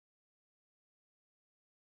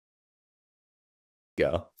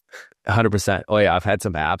go. 100%. Oh yeah, I've had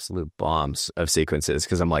some absolute bombs of sequences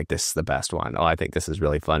because I'm like, this is the best one. Oh, I think this is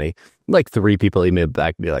really funny. Like 3 people email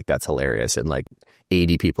back and be like, that's hilarious. And like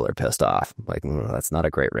 80 people are pissed off. Like, that's not a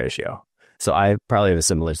great ratio. So I probably have a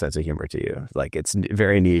similar sense of humor to you. Like it's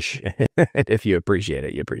very niche. If you appreciate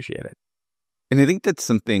it, you appreciate it. And I think that's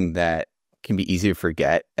something that can be easy to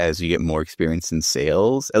forget as you get more experience in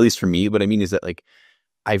sales. At least for me, what I mean is that like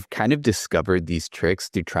I've kind of discovered these tricks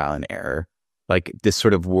through trial and error. Like this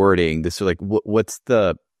sort of wording, this sort of like what's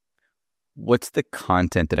the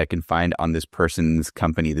content that I can find on this person's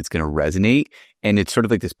company that's going to resonate? And it's sort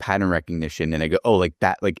of like this pattern recognition. And I go, oh, like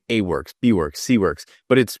that, like A works, B works, C works,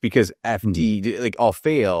 but it's because F, D, like all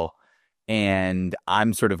fail. And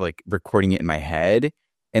I'm sort of like recording it in my head.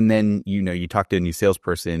 And then, you talk to a new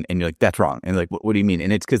salesperson and you're like, that's wrong. And like, what do you mean?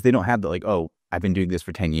 And it's because they don't have the like, oh, I've been doing this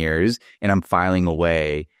for 10 years and I'm filing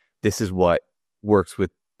away. This is what works with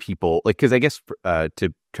people. Like, because I guess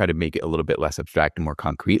to try to make it a little bit less abstract and more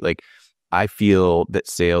concrete, like I feel that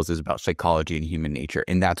sales is about psychology and human nature.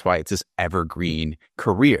 And that's why it's this evergreen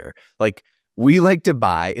career. Like we like to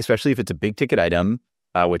buy, especially if it's a big ticket item,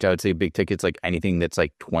 which I would say big tickets, like anything that's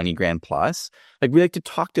like 20 grand plus. Like we like to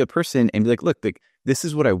talk to a person and be like, look, like, this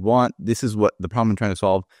is what I want. This is what the problem I'm trying to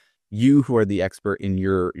solve. You who are the expert in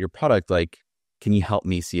your product, like, can you help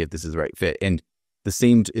me see if this is the right fit? And the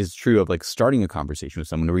same is true of like starting a conversation with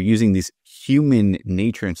someone. We're using this human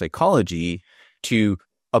nature and psychology to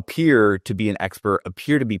appear to be an expert,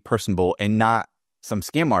 appear to be personable, and not some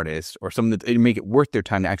scam artist or someone that make it worth their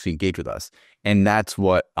time to actually engage with us. And that's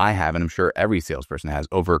what I have, and I'm sure every salesperson has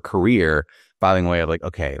over a career, filing away of like,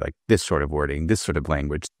 okay, like this sort of wording, this sort of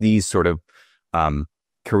language, these sort of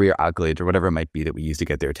career accolades or whatever it might be that we use to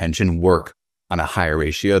get their attention work on a higher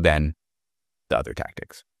ratio than the other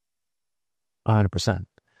tactics. 100%.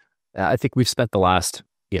 I think we've spent the last,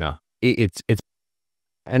 it's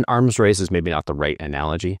an arms race is maybe not the right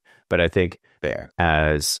analogy, but I think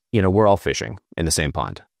as, we're all fishing in the same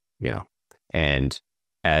pond, and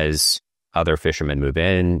as other fishermen move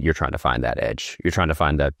in, you're trying to find that edge. You're trying to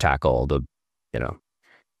find that tackle,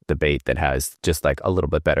 the bait that has just like a little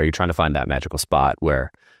bit better. You're trying to find that magical spot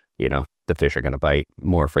where, the fish are going to bite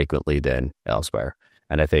more frequently than elsewhere.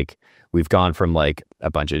 And I think we've gone from like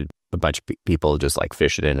a bunch of people just like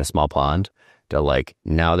fishing in a small pond to like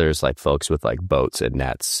now there's like folks with like boats and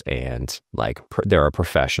nets and like there are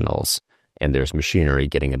professionals and there's machinery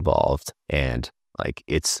getting involved. And like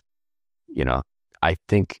it's, I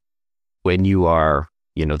think when you are,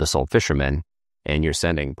 the sole fisherman and you're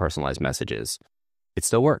sending personalized messages, it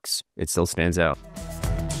still works. It still stands out.